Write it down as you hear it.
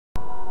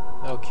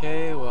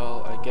Okay,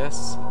 well, I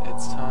guess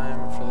it's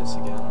time for this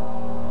again.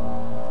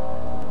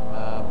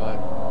 But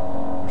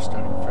we're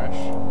starting fresh.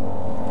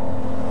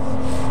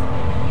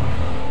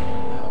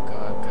 Oh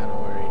god, I'm kind of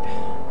worried.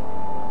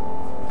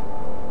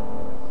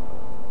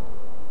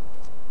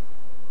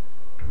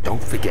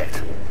 Don't forget,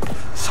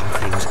 some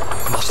things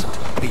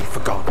mustn't be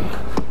forgotten.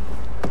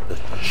 The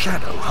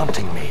shadow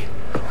hunting me.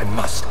 I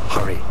must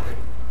hurry.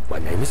 My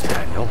name is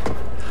Daniel.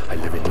 I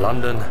live in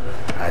London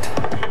at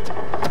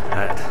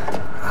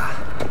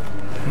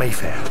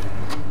Mayfair.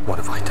 What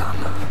have I done?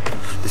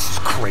 This is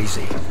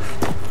crazy.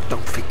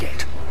 Don't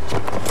forget.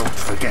 Don't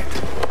forget.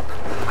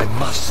 I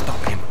must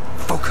stop him.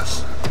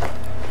 Focus.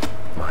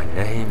 My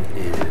name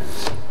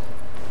is...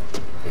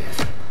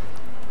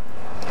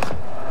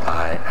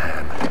 I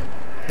am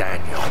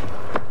Daniel.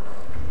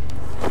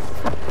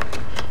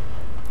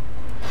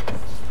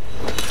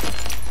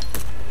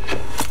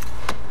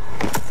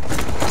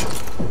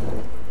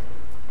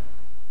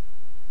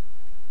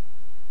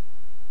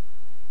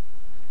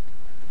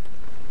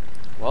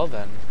 Well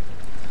then.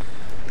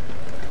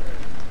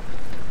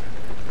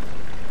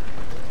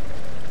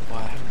 Wow,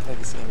 I haven't played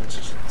this game in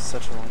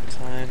such a long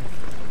time.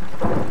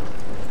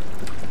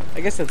 I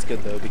guess that's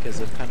good though,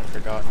 because I've kind of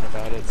forgotten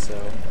about it,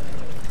 so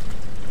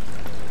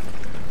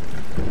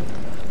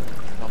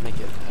I'll make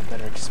it a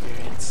better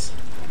experience.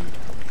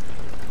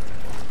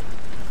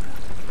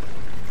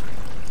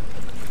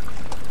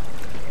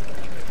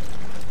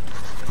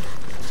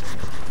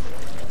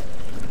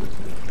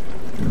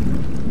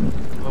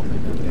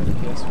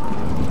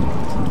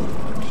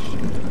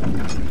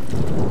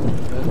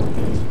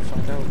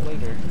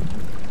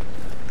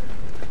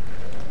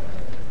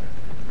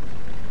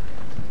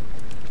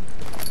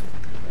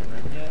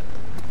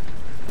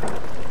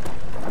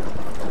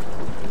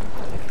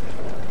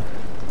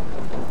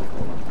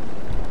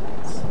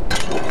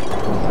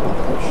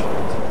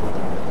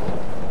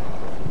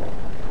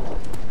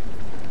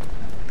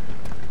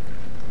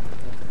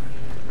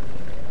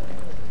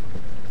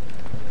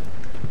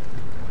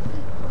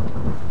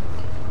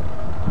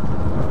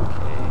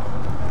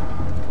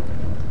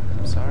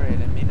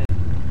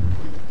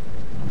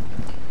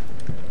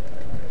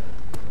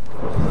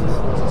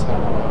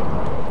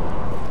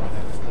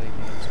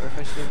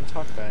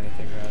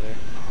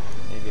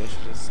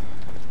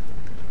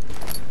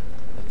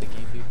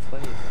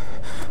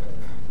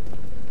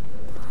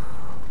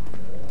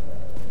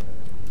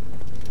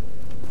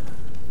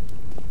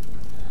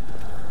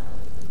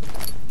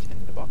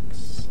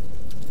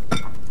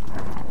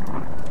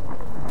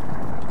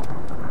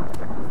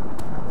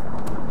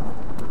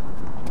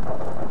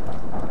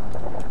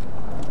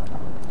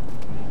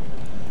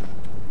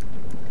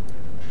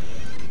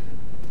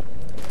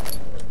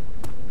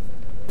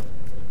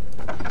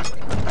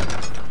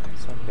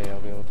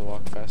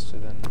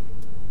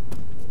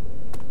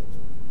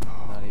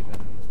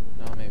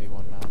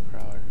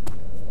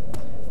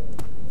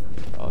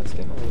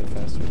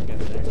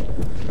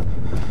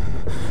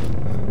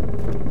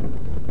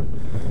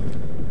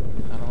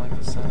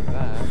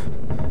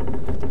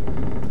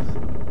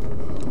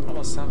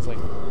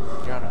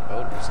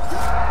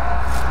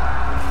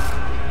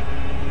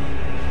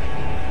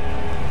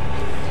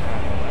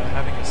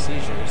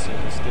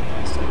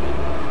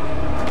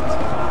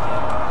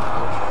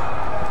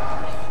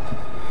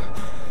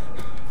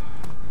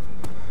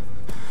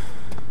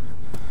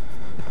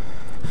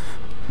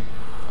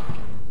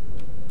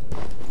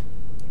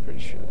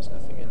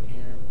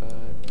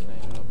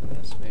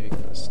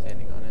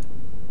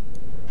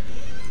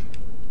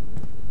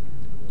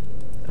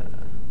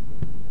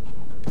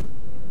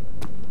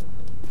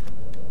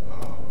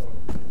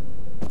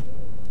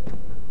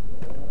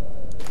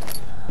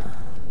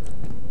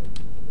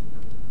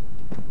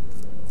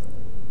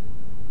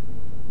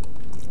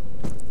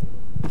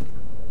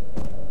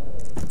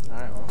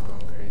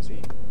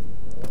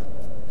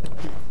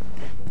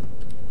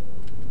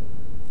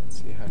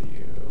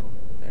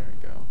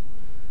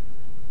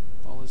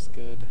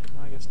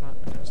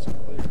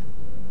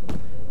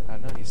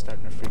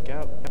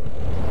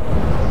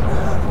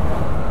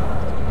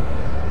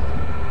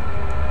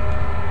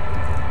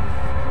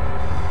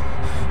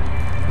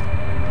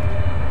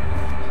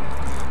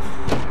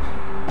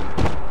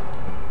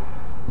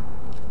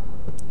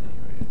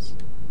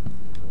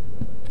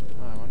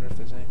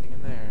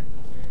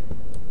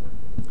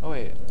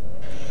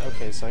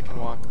 So I can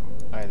walk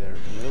either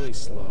really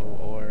slow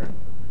or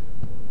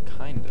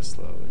kinda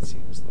slow, it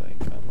seems like,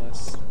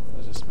 unless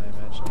it's just my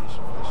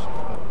imagination with the shit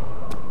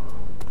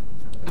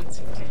button. It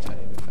seems a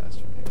tiny bit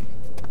faster, maybe.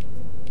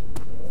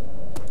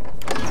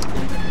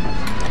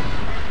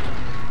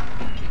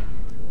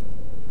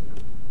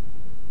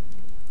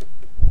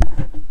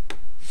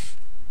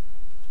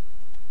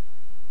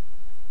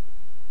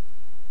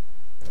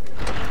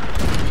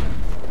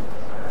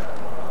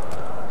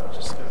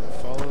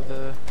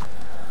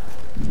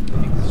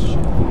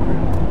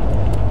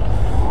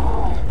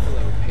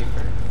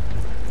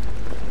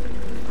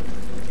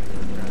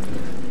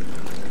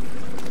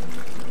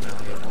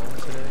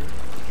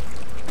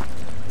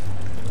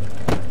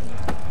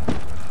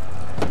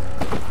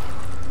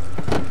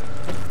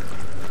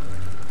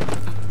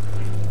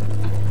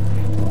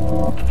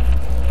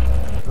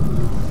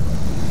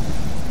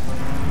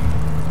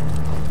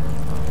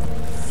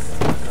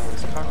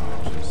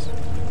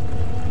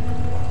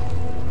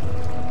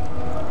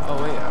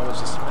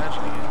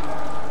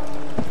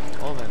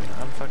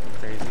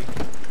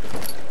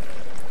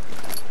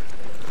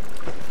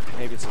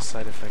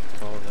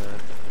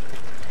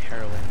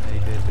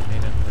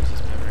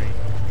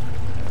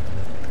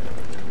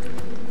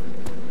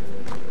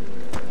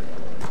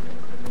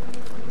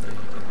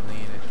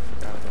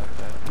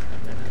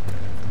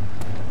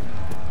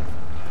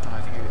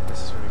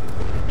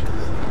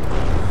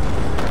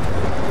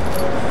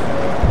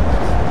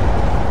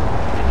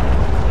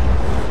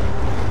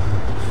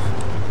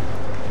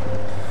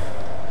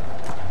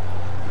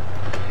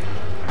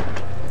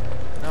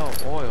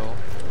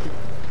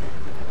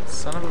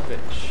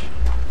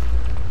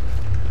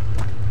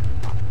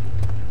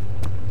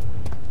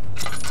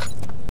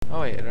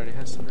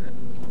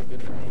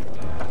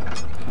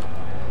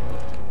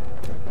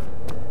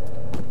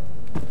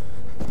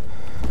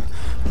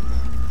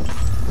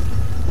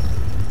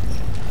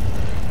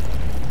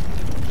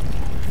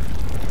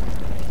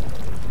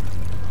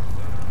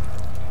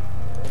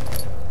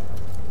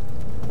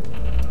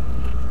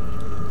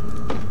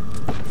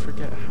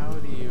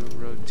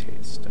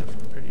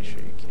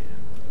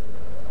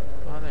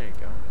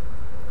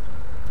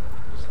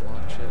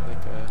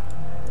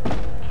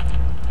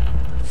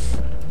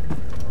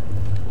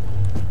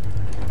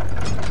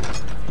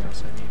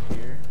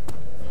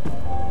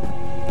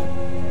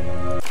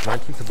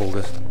 14th of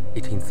August,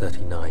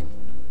 1839.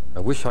 I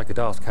wish I could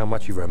ask how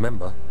much you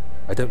remember.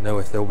 I don't know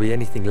if there will be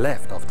anything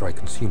left after I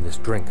consume this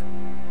drink.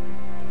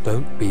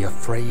 Don't be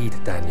afraid,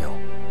 Daniel.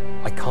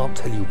 I can't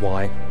tell you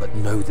why, but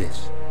know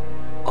this.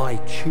 I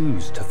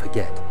choose to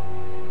forget.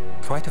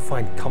 Try to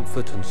find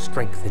comfort and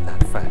strength in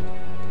that fact.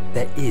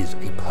 There is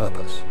a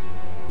purpose.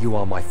 You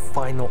are my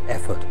final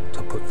effort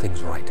to put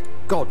things right.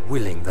 God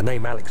willing, the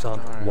name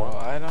Alexander... Alright, well,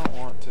 I don't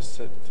want to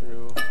sit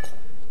through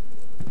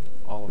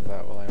all of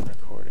that while I'm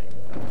recording,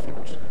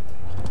 unfortunately.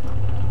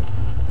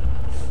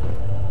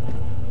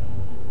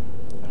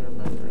 I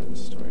remember the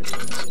story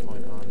from this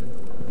point on,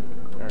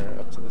 or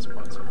up to this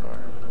point so far,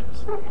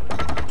 anyways.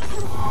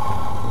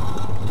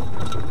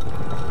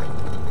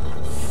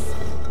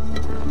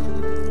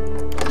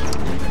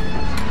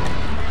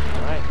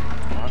 Alright,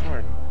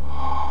 onward.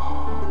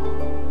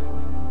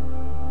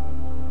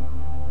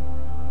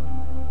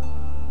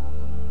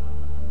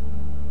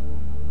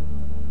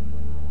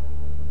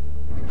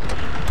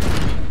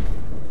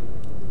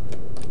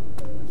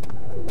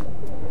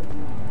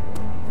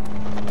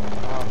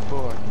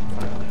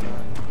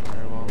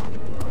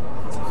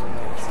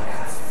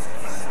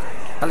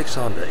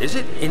 Alexander, is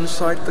it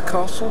inside the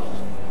castle?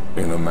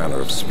 In a manner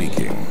of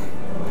speaking.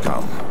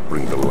 Come,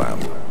 bring the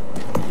lamp.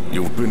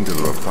 You've been to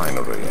the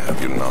refinery,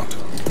 have you not?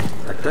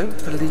 I don't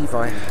believe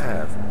I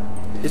have.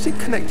 Is it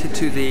connected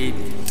to the...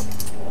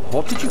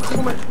 what did you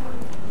call it?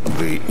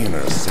 The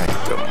inner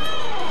sanctum.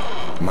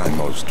 My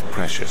most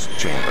precious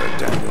chamber,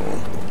 Daniel.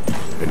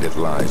 And it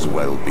lies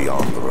well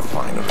beyond the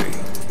refinery.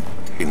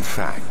 In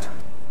fact,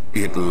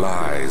 it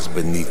lies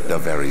beneath the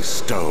very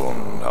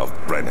stone of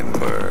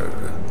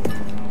Brennenburg.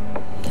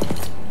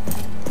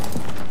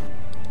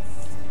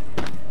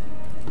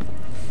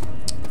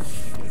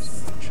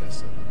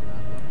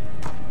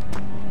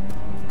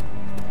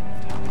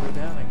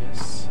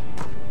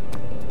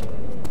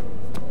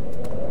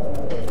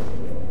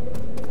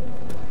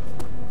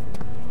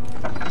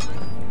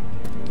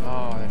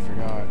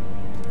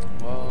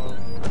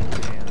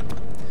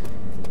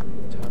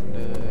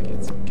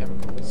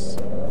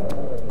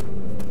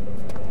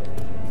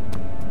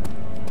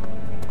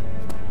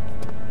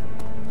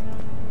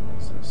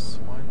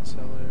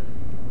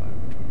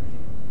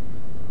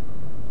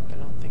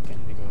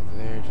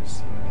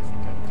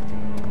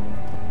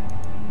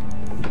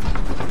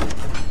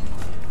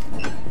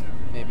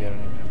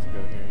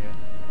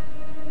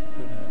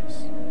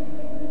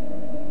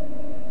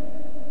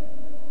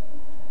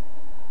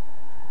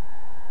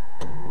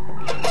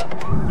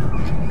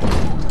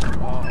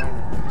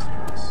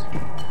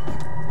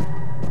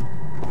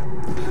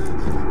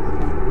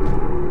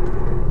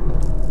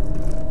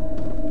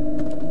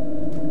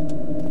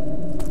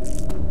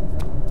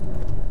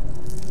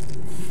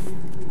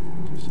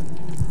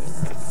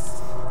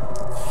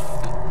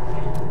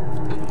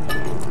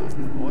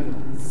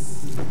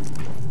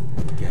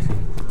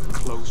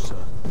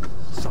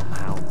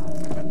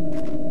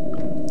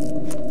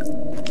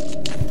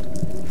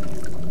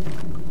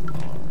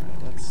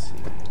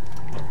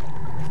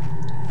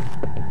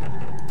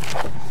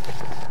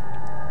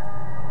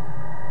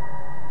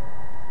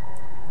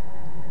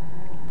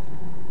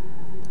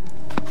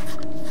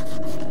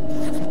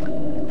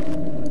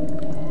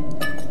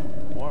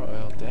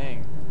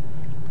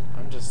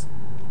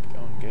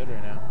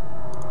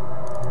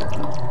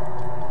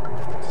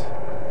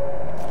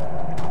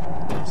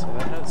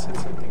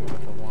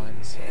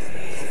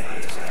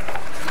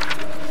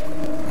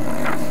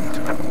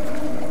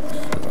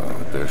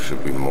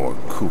 Should be more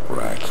coop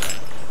racks.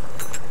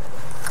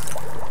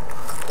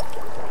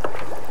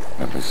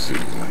 Let me see.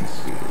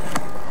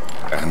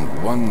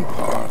 And one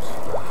part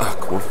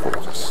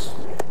aquafortis.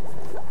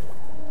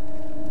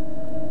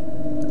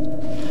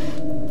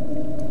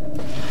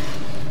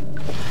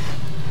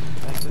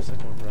 There's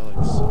like a relic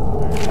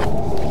somewhere.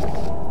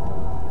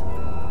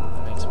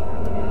 That makes me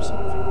remember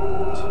something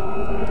too.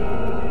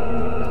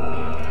 That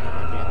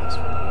might be in this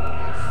one.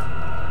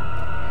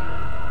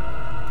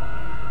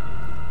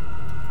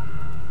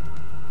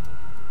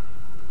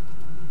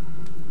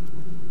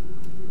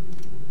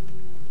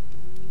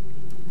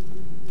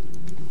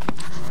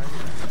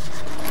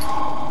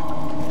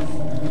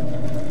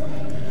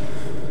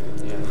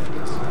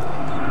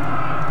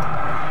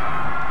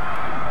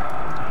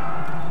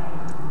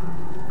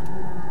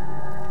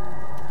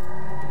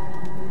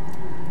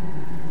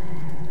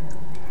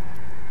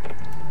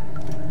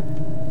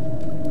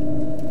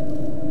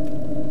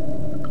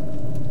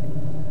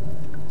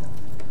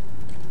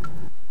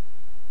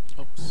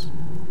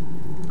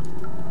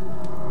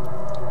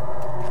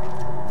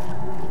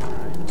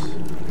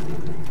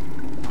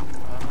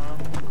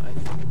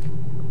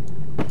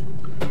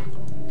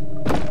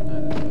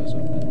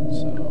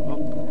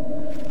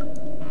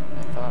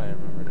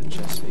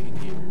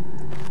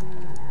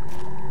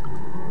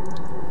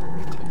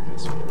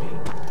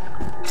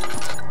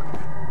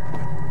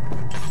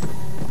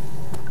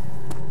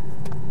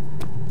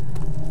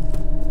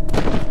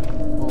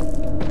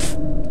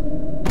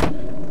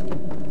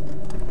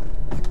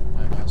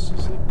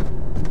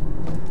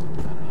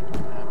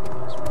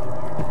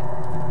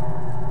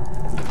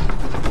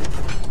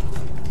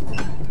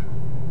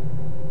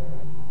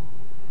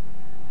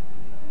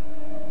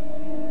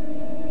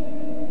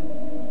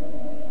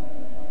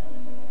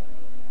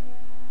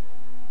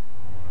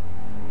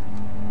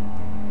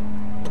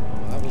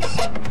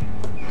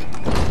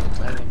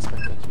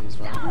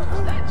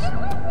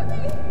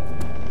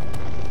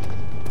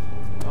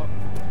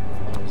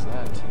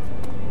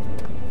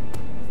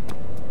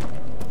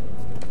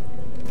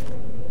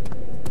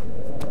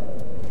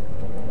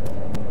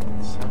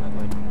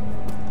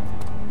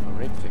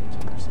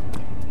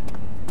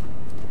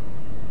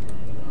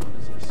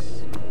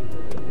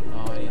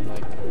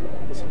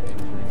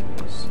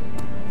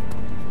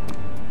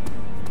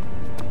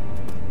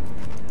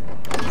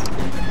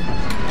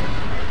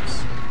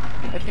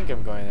 I think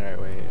I'm going the right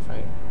way.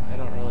 I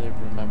don't really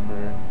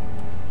remember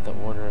the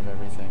order of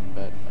everything,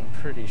 but I'm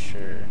pretty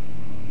sure.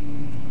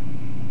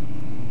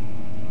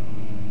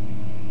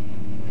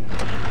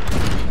 Alright.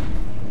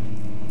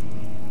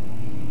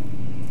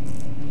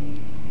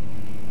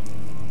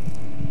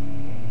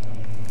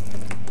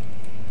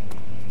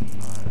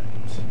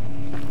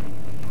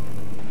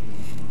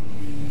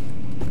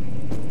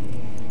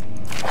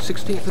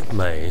 16th of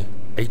May,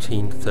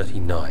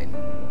 1839.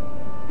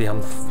 The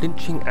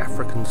unflinching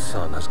African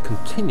sun has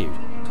continued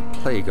to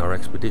plague our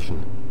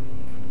expedition,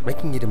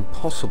 making it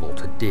impossible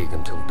to dig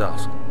until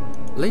dusk.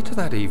 Later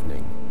that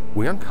evening,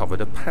 we uncovered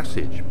a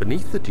passage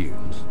beneath the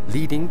dunes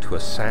leading to a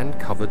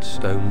sand-covered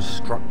stone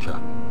structure.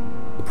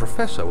 The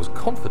professor was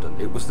confident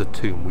it was the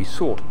tomb we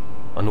sought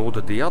and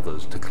ordered the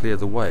others to clear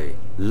the way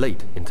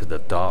late into the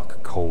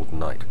dark, cold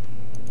night.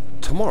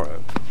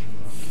 Tomorrow...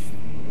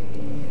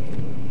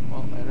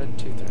 Well, I read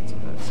 2/3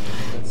 of that, so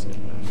that's good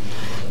enough.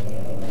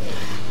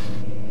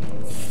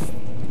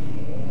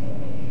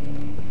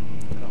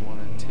 I don't want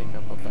to take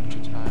up a bunch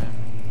of time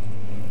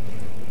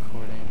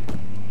recording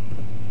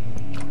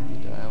the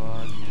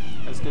dialogue.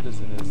 As good as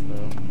it is,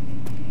 though,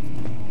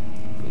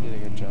 they did a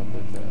good job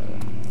with the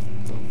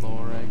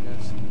lore, I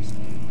guess. I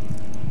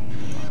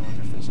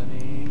wonder if there's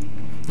any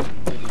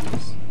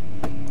videos.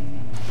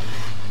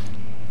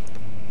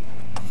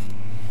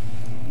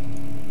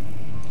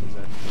 Is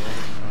that door?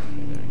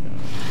 Okay, there we go.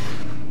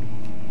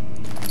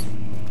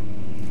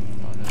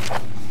 Oh no.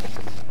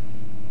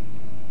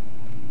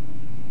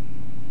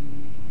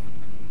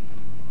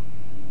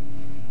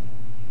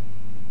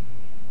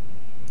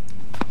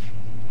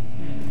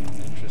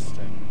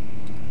 Interesting.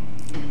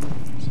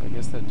 So I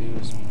guess that dude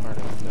was part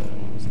of the,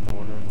 what was it, the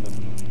Order of the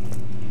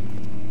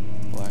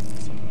Black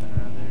something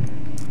or other,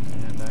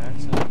 and I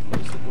accidentally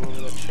closed the door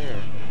with a chair.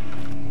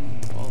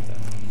 Well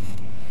then.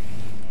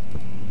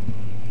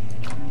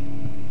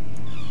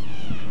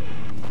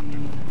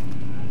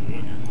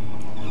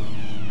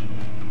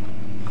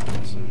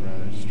 That's a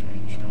rather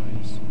strange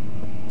noise.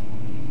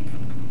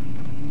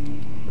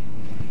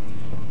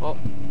 Well,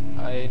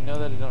 I know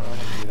that I don't really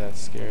have to be that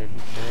scared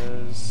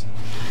because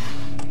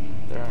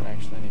there aren't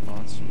actually any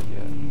monsters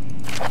yet.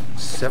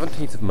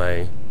 17th of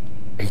May,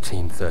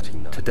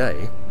 1839.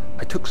 Today,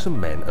 I took some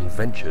men and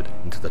ventured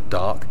into the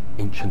dark,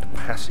 ancient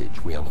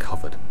passage we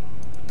uncovered.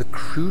 The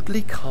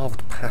crudely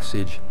carved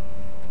passage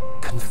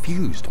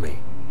confused me.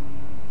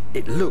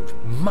 It looked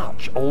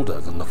much older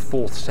than the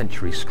 4th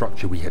century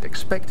structure we had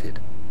expected.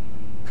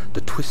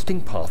 The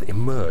twisting path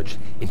emerged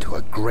into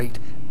a great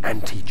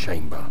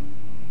antechamber.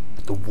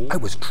 The wall... I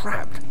was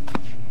trapped.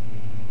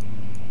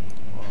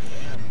 Well,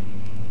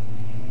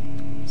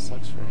 damn.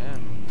 Sucks for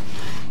him.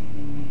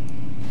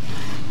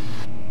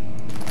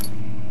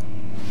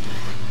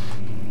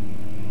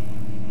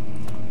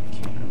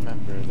 Can't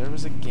remember. There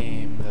was a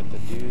game that the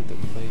dude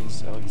that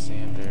plays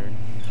Alexander,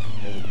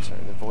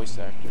 sorry, the voice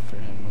actor for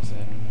him was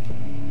in.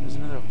 There's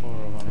another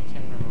horror one. I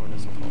can't remember what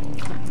it's called.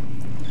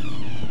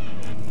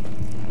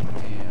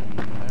 Damn.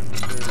 I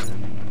remember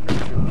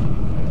Richard P.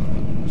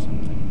 or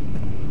something.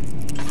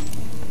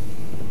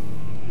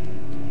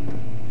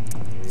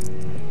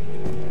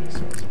 I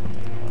saw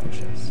something on my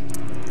chest.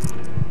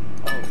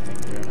 Oh, thank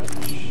you very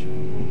much.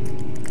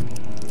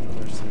 Of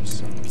course, there's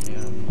some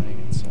piano playing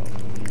itself.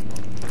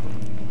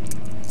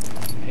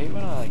 I hate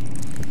when I like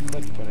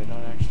click, but I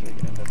don't actually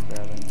end up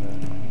grabbing the.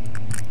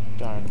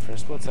 Darn, for a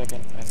split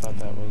second, I thought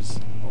that was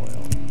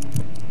oil.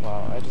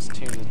 Wow, I just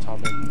tuned the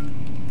topic.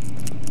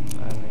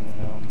 I don't even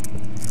know.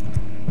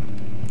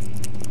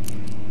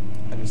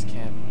 I just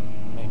can't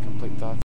make complete thoughts.